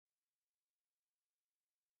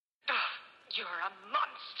You're a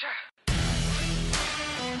monster.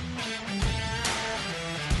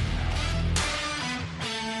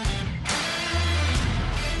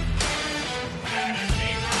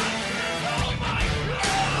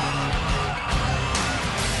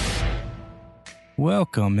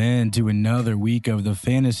 Welcome into another week of the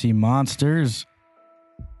Fantasy Monsters.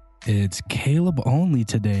 It's Caleb only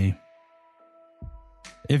today.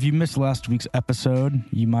 If you missed last week's episode,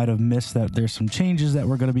 you might have missed that there's some changes that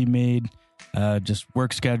were going to be made. Just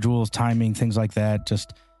work schedules, timing, things like that.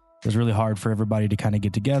 Just it was really hard for everybody to kind of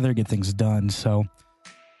get together, get things done. So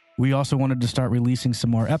we also wanted to start releasing some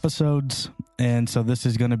more episodes. And so this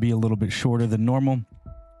is going to be a little bit shorter than normal.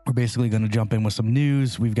 We're basically going to jump in with some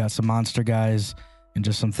news. We've got some monster guys and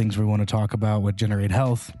just some things we want to talk about with Generate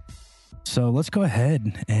Health. So let's go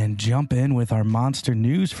ahead and jump in with our monster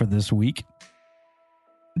news for this week.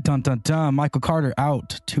 Dun, dun, dun. Michael Carter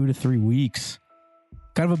out 2 to 3 weeks.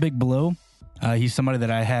 Kind of a big blow. He's somebody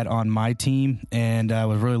that I had on my team, and I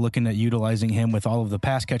was really looking at utilizing him with all of the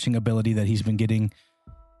pass catching ability that he's been getting.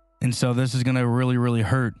 And so this is going to really, really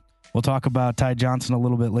hurt. We'll talk about Ty Johnson a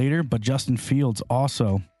little bit later, but Justin Fields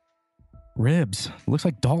also. Ribs. Looks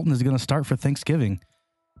like Dalton is going to start for Thanksgiving.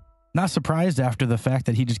 Not surprised after the fact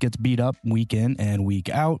that he just gets beat up week in and week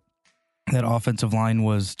out. That offensive line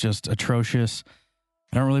was just atrocious.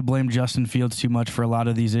 I don't really blame Justin Fields too much for a lot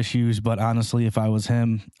of these issues, but honestly, if I was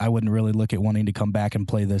him, I wouldn't really look at wanting to come back and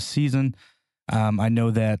play this season. I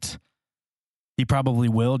know that he probably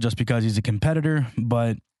will just because he's a competitor,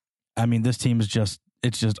 but I mean, this team is just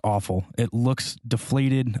awful. It looks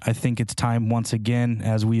deflated. I think it's time once again,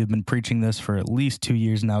 as we have been preaching this for at least 2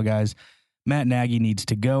 years now, guys. Matt Nagy needs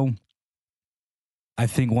to go. I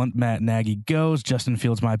think once Matt Nagy goes, Justin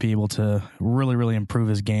Fields might be able to really, really improve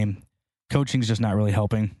his game. Coaching's just not really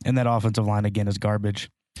helping. And that offensive line, again, is garbage.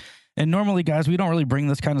 And normally, guys, we don't really bring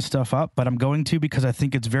this kind of stuff up, but I'm going to because I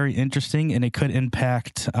think it's very interesting and it could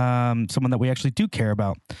impact someone that we actually do care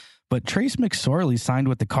about. But Trace McSorley signed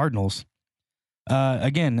with the Cardinals.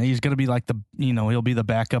 Again, he's going to be like he'll be the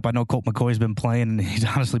backup. I know Colt McCoy's been playing, and he's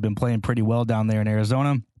honestly been playing pretty well down there in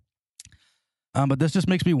Arizona. But this just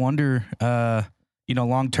makes me wonder,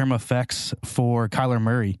 long-term effects for Kyler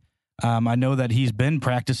Murray. I know that he's been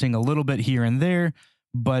practicing a little bit here and there,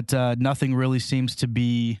 but nothing really seems to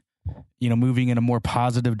be, moving in a more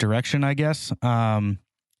positive direction, I guess.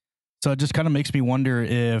 So it just kind of makes me wonder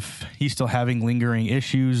if he's still having lingering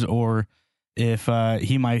issues or if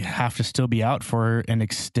he might have to still be out for an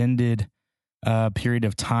extended period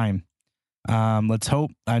of time. Let's hope.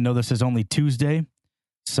 I know this is only Tuesday,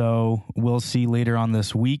 so we'll see later on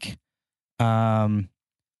this week.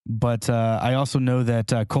 But I also know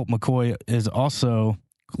that Colt McCoy is also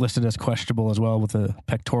listed as questionable as well with a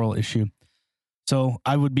pectoral issue. So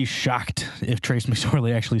I would be shocked if Trace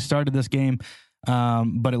McSorley actually started this game.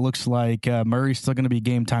 But it looks like Murray's still going to be a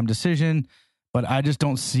game time decision. But I just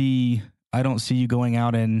don't see you going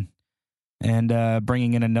out and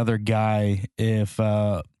bringing in another guy if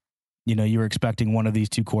you were expecting one of these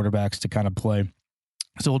two quarterbacks to kind of play.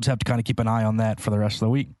 So we'll just have to kind of keep an eye on that for the rest of the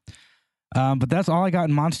week. But that's all I got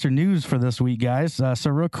in monster news for this week, guys. So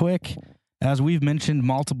real quick, as we've mentioned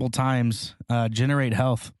multiple times, Generate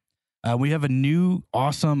Health. We have a new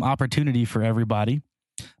awesome opportunity for everybody.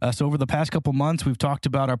 So over the past couple months, we've talked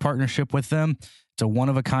about our partnership with them. It's a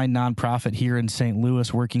one-of-a-kind nonprofit here in St.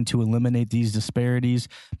 Louis working to eliminate these disparities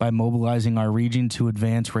by mobilizing our region to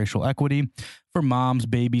advance racial equity for moms,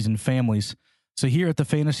 babies, and families. So here at the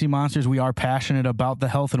Fantasy Monsters, we are passionate about the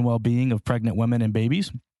health and well-being of pregnant women and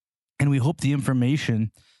babies. And we hope the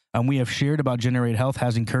information we have shared about Generate Health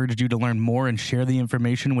has encouraged you to learn more and share the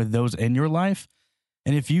information with those in your life.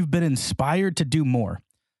 And if you've been inspired to do more,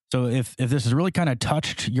 so if this has really kind of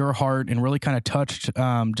touched your heart and really kind of touched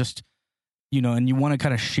and you want to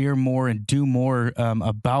kind of share more and do more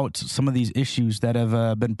about some of these issues that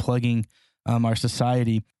have been plaguing our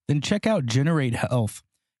society, then check out Generate Health.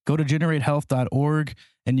 Go to generatehealth.org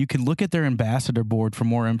and you can look at their ambassador board for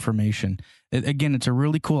more information. Again, it's a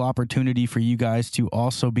really cool opportunity for you guys to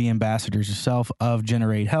also be ambassadors yourself of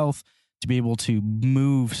Generate Health, to be able to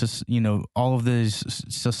move, all of these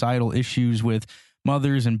societal issues with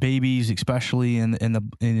mothers and babies, especially in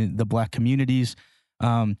the Black communities,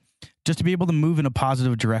 just to be able to move in a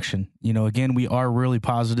positive direction. Again, we are really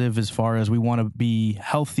positive as far as we want to be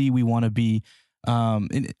healthy. We want to be,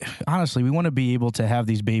 honestly, we want to be able to have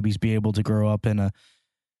these babies be able to grow up in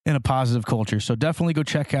a positive culture. So definitely go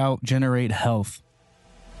check out Generate Health.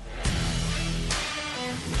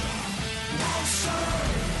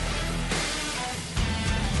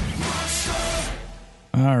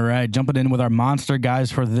 All right, jumping in with our monster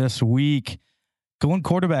guys for this week. Going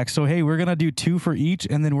quarterback. So, hey, we're going to do 2 for each,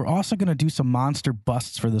 and then we're also going to do some monster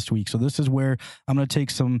busts for this week. So this is where I'm going to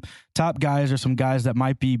take some top guys or some guys that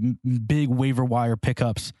might be big waiver wire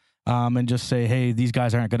pickups and just say, hey, these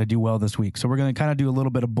guys aren't going to do well this week. So we're going to kind of do a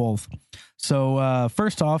little bit of both. So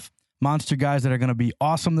first off, monster guys that are going to be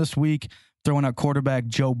awesome this week, throwing out quarterback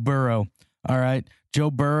Joe Burrow. All right.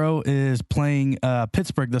 Joe Burrow is playing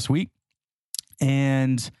Pittsburgh this week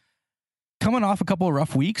and coming off a couple of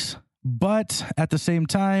rough weeks, but at the same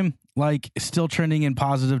time, like still trending in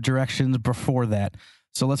positive directions before that.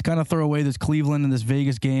 So let's kind of throw away this Cleveland and this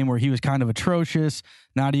Vegas game where he was kind of atrocious,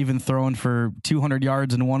 not even throwing for 200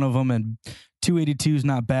 yards in one of them, and 282 is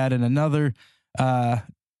not bad in another.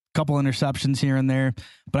 Couple interceptions here and there.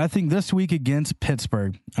 But I think this week against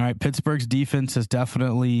Pittsburgh, all right, Pittsburgh's defense has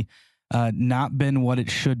definitely not been what it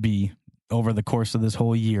should be over the course of this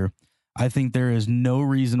whole year. I think there is no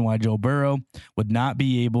reason why Joe Burrow would not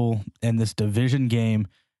be able in this division game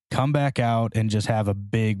come back out and just have a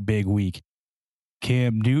big, big week.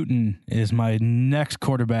 Cam Newton is my next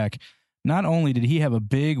quarterback. Not only did he have a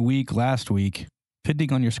big week last week,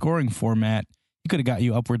 depending on your scoring format, he could have got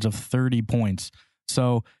you upwards of 30 points.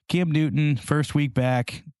 So Cam Newton, first week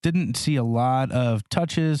back, didn't see a lot of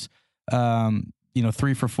touches,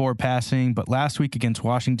 3 for 4 passing, but last week against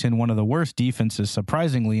Washington, one of the worst defenses,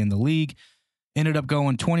 surprisingly, in the league, ended up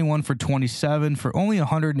going 21 for 27 for only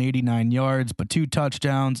 189 yards, but 2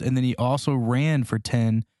 touchdowns. And then he also ran for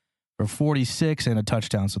 10 for 46 and a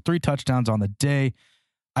touchdown. So 3 touchdowns on the day.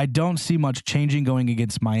 I don't see much changing going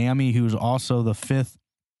against Miami, who's also the 5th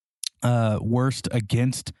worst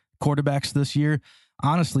against quarterbacks this year.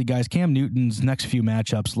 Honestly, guys, Cam Newton's next few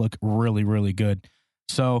matchups look really, really good.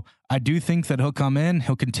 So I do think that he'll come in.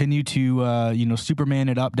 He'll continue to, Superman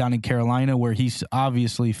it up down in Carolina, where he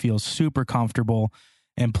obviously feels super comfortable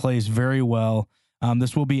and plays very well.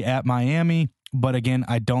 This will be at Miami, but again,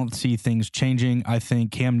 I don't see things changing. I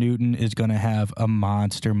think Cam Newton is going to have a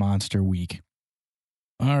monster week.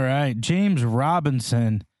 All right, James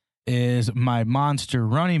Robinson is my monster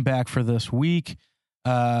running back for this week.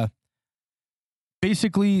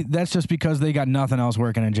 Basically, that's just because they got nothing else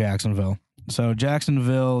working in Jacksonville. So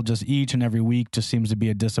Jacksonville just each and every week just seems to be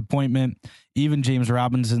a disappointment. Even James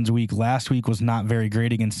Robinson's week last week was not very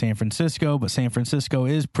great against San Francisco, but San Francisco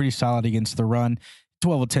is pretty solid against the run.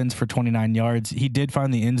 12 attempts for 29 yards. He did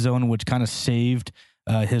find the end zone, which kind of saved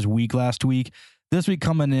his week last week. This week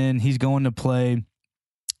coming in, he's going to play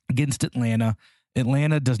against Atlanta.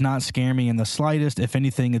 Atlanta does not scare me in the slightest. If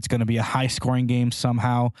anything, it's going to be a high-scoring game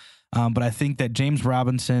somehow. But I think that James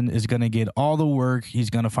Robinson is going to get all the work. He's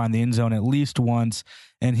going to find the end zone at least once,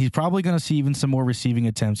 and he's probably going to see even some more receiving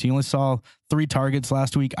attempts. He only saw 3 targets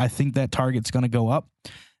last week. I think that target's going to go up,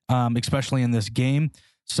 especially in this game.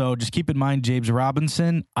 So just keep in mind, James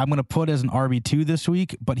Robinson, I'm going to put as an RB2 this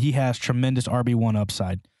week, but he has tremendous RB1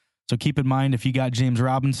 upside. So keep in mind, if you got James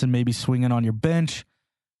Robinson maybe swinging on your bench,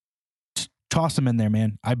 toss him in there,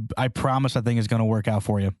 man. I promise I think it's going to work out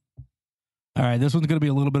for you. All right, this one's going to be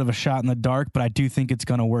a little bit of a shot in the dark, but I do think it's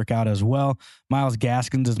going to work out as well. Myles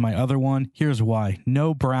Gaskins is my other one. Here's why.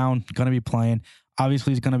 No Brown going to be playing.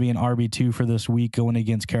 Obviously, he's going to be an RB2 for this week going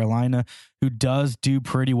against Carolina, who does do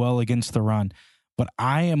pretty well against the run. But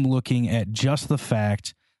I am looking at just the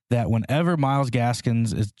fact that whenever Myles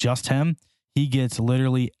Gaskins is just him, he gets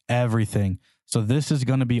literally everything. So this is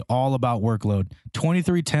going to be all about workload.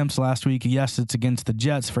 23 attempts last week. Yes, it's against the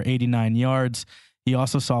Jets for 89 yards. He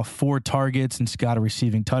also saw 4 targets and got a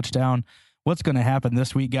receiving touchdown. What's going to happen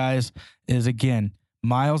this week, guys, is, again,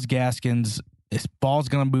 Myles Gaskins, this ball's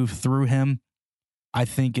going to move through him. I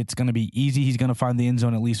think it's going to be easy. He's going to find the end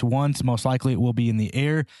zone at least once. Most likely it will be in the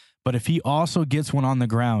air. But if he also gets one on the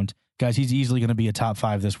ground, guys, he's easily going to be a top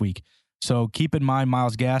 5 this week. So keep in mind,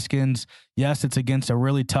 Myles Gaskins, yes, it's against a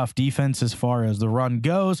really tough defense as far as the run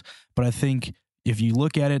goes, but I think if you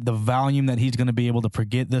look at it, the volume that he's going to be able to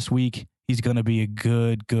get this week, he's going to be a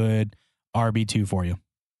good RB2 for you.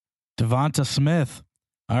 Devonta Smith.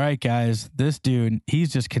 All right, guys, this dude,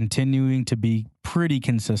 he's just continuing to be pretty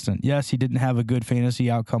consistent. Yes, he didn't have a good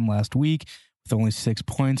fantasy outcome last week with only 6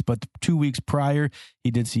 points, but 2 weeks prior,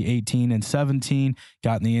 he did see 18 and 17,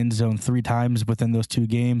 got in the end zone 3 times within those 2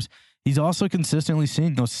 games. He's also consistently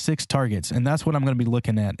seeing those 6 targets, and that's what I'm going to be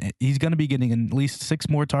looking at. He's going to be getting at least 6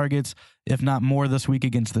 more targets, if not more, this week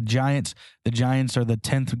against the Giants. The Giants are the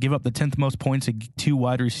 10th, give up the 10th most points to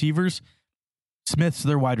wide receivers. Smith's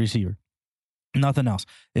their wide receiver. Nothing else.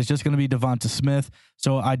 It's just going to be Devonta Smith.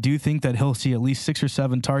 So I do think that he'll see at least 6 or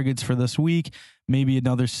 7 targets for this week, maybe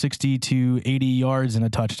another 60 to 80 yards and a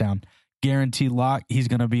touchdown. Guaranteed lock. He's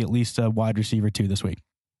going to be at least a wide receiver 2 this week.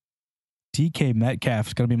 DK Metcalf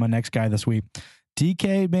is going to be my next guy this week.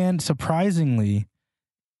 DK, man, surprisingly,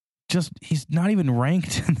 he's not even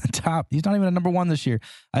ranked in the top. He's not even a number one this year.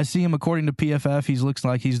 I see him, according to PFF, he looks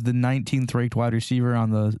like he's the 19th ranked wide receiver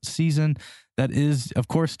on the season. That is, of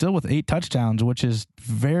course, still with 8 touchdowns, which is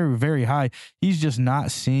very, very high. He's just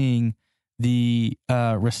not seeing the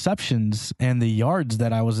receptions and the yards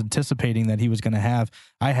that I was anticipating that he was going to have.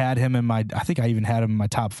 I think I even had him in my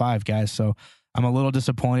top 5, guys. So I'm a little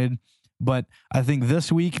disappointed, but I think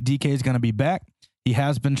this week DK is going to be back. He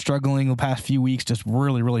has been struggling the past few weeks, just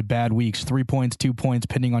really, really bad weeks. 3 points, 2 points,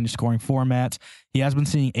 depending on your scoring formats. He has been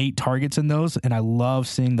seeing 8 targets in those, and I love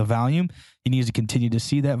seeing the volume. He needs to continue to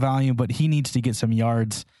see that volume, but he needs to get some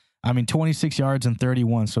yards. 26 yards and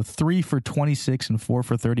 31. So 3 for 26 and 4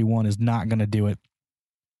 for 31 is not going to do it.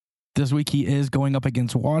 This week he is going up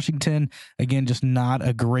against Washington. Again, just not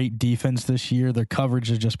a great defense this year. Their coverage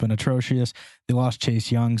has just been atrocious. They lost Chase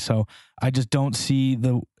Young, so I just don't see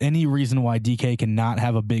any reason why DK cannot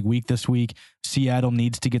have a big week this week. Seattle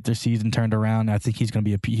needs to get their season turned around. I think he's going to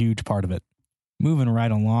be a huge part of it. Moving right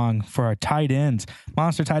along for our tight ends.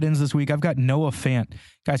 Monster tight ends this week, I've got Noah Fant.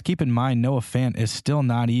 Guys, keep in mind, Noah Fant is still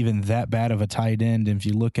not even that bad of a tight end if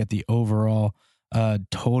you look at the overall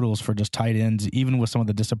totals for just tight ends, even with some of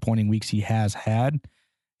the disappointing weeks he has had.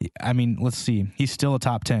 Let's see. He's still a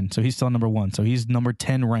top 10, so he's still number 1. So he's number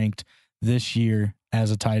 10 ranked this year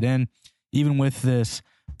as a tight end. Even with this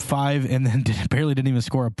 5 and then barely didn't even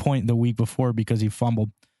score a point the week before because he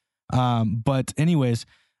fumbled. But anyways,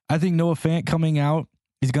 I think Noah Fant coming out,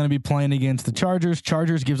 he's going to be playing against the Chargers.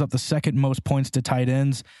 Chargers gives up the second most points to tight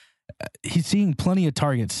ends. He's seeing plenty of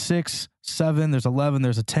targets, 6, 7, there's 11,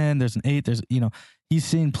 there's a 10, there's an 8, he's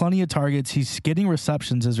seeing plenty of targets. He's getting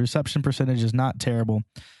receptions. His reception percentage is not terrible.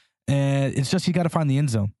 And it's just, you got to find the end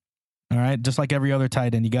zone. All right. Just like every other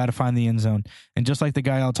tight end, you got to find the end zone. And just like the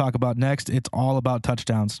guy I'll talk about next, it's all about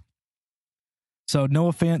touchdowns. So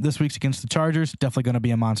Noah Fant this week's against the Chargers, definitely going to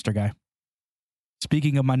be a monster guy.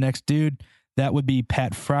 Speaking of my next dude, that would be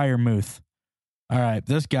Pat Freiermuth. All right,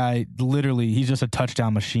 this guy, literally, he's just a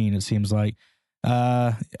touchdown machine, it seems like.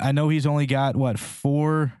 I know he's only got,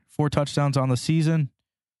 4 touchdowns on the season?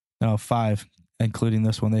 No, 5, including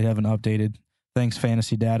this one. They haven't updated. Thanks,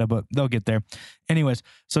 fantasy data, but they'll get there. Anyways,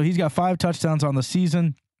 so he's got 5 touchdowns on the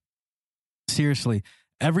season. Seriously,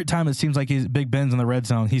 every time it seems like Big Ben's in the red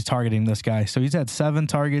zone, he's targeting this guy. So he's had 7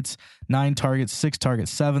 targets, 9 targets, 6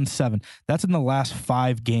 targets, 7. That's in the last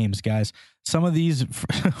 5 games, guys. Some of these,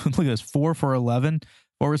 look at this, 4 for 11,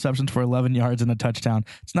 4 receptions for 11 yards and a touchdown.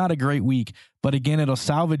 It's not a great week, but again, it'll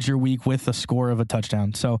salvage your week with the score of a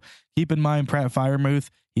touchdown. So keep in mind, Pat Freiermuth,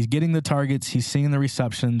 he's getting the targets, he's seeing the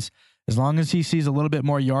receptions. As long as he sees a little bit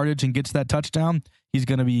more yardage and gets that touchdown, he's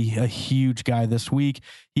going to be a huge guy this week.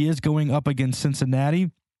 He is going up against Cincinnati.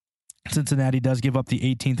 Cincinnati does give up the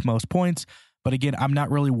 18th most points, but again, I'm not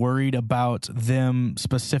really worried about them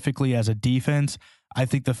specifically as a defense. I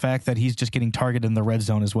think the fact that he's just getting targeted in the red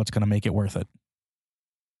zone is what's going to make it worth it.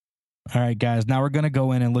 All right, guys, now we're going to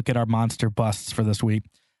go in and look at our monster busts for this week.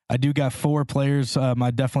 I do got 4 players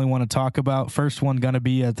I definitely want to talk about. First one going to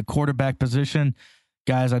be at the quarterback position.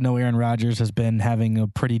 Guys, I know Aaron Rodgers has been having a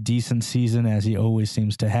pretty decent season, as he always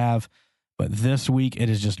seems to have, but this week it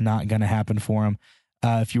is just not going to happen for him.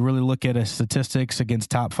 If you really look at his statistics against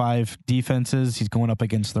top 5 defenses, he's going up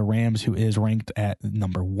against the Rams, who is ranked at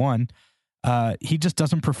number 1. He just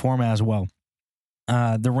doesn't perform as well.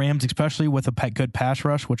 The Rams, especially with a good pass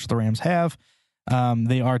rush, which the Rams have,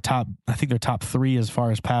 they are top. I think they're top 3 as far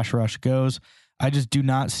as pass rush goes. I just do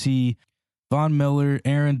not see Von Miller,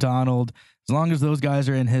 Aaron Donald. As long as those guys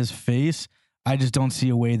are in his face, I just don't see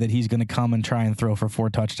a way that he's going to come and try and throw for 4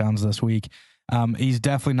 touchdowns this week. He's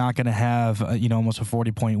definitely not going to have almost a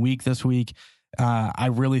 40-point week this week. I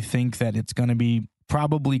really think that it's going to be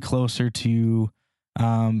probably closer to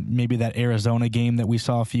maybe that Arizona game that we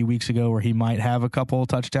saw a few weeks ago where he might have a couple of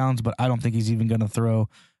touchdowns, but I don't think he's even going to throw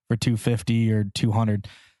for 250 or 200.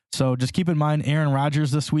 So just keep in mind Aaron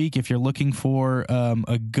Rodgers this week. If you're looking for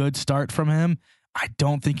a good start from him, I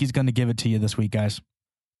don't think he's going to give it to you this week, guys.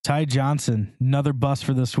 Ty Johnson, another bust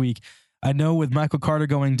for this week. I know with Michael Carter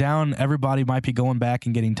going down, everybody might be going back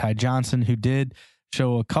and getting Ty Johnson, who did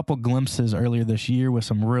show a couple glimpses earlier this year with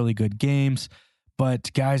some really good games.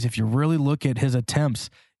 But guys, if you really look at his attempts,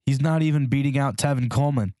 he's not even beating out Tevin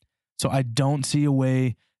Coleman. So I don't see a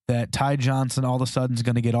way that Ty Johnson all of a sudden is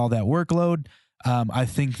going to get all that workload. I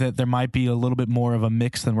think that there might be a little bit more of a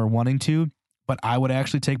mix than we're wanting to, but I would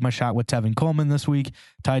actually take my shot with Tevin Coleman this week.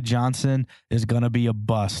 Ty Johnson is going to be a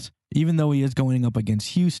bust. Even though he is going up against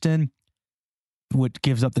Houston, which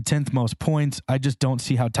gives up the 10th most points, I just don't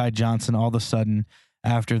see how Ty Johnson all of a sudden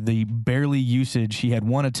after the barely usage. He had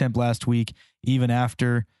 1 attempt last week, even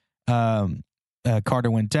after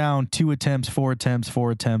Carter went down. 2 attempts, 4 attempts,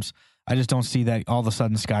 4 attempts. I just don't see that all of a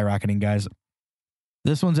sudden skyrocketing, guys.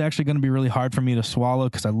 This one's actually going to be really hard for me to swallow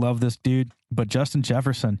because I love this dude. But Justin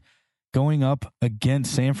Jefferson going up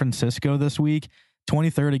against San Francisco this week,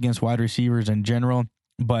 23rd against wide receivers in general,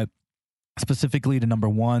 but specifically to number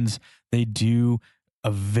ones, they do a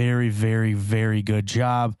very, very, very good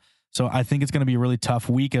job. So I think it's going to be a really tough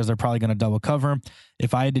week as they're probably going to double cover him.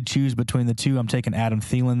 If I had to choose between the two, I'm taking Adam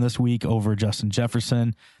Thielen this week over Justin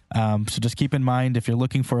Jefferson. So just keep in mind, if you're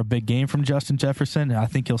looking for a big game from Justin Jefferson, I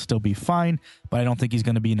think he'll still be fine, but I don't think he's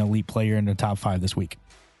going to be an elite player in the top 5 this week.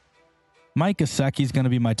 Mike Gesicki is going to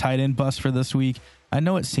be my tight end bust for this week. I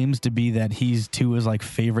know it seems to be that he's Tua's like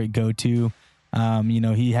favorite go-to.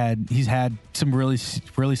 He's had some really,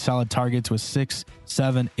 really solid targets with 6,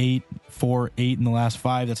 7, 8, 4, 8 in the last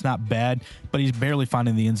 5. That's not bad, but he's barely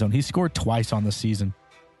finding the end zone. He scored twice on the season.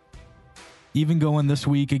 Even going this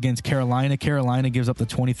week against Carolina, Carolina gives up the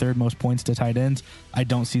 23rd most points to tight ends. I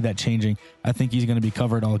don't see that changing. I think he's going to be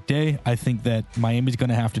covered all day. I think that Miami's going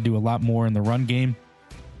to have to do a lot more in the run game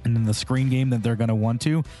and in the screen game that they're going to want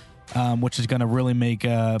to, which is going to really make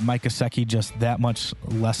Mike Gesicki just that much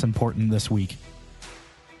less important this week.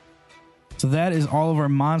 So that is all of our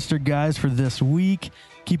monster guys for this week.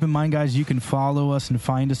 Keep in mind, guys, you can follow us and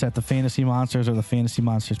find us at the Fantasy Monsters or the Fantasy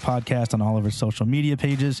Monsters podcast on all of our social media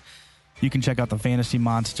pages. You can check out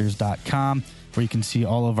thefantasymonsters.com where you can see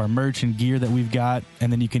all of our merch and gear that we've got.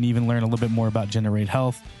 And then you can even learn a little bit more about Generate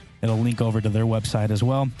Health. It'll link over to their website as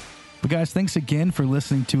well. But guys, thanks again for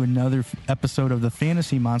listening to another episode of the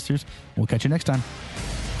Fantasy Monsters. We'll catch you next time.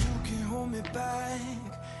 You can hold me back.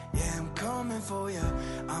 Yeah, I'm coming for you.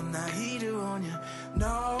 I'm not heater on you.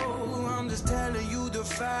 No, I'm just telling you the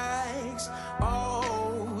facts.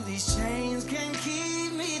 Oh, these chains can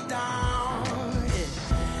keep me down. Yeah.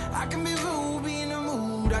 I can be rude, be in the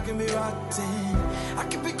mood. I can be rotten. I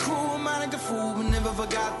can be cruel, mind like a fool, but never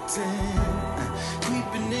forgotten.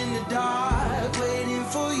 Creeping in the dark, waiting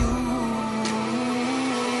for you.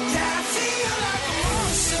 Yeah, I feel like a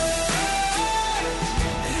monster,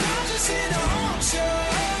 and I'm just in a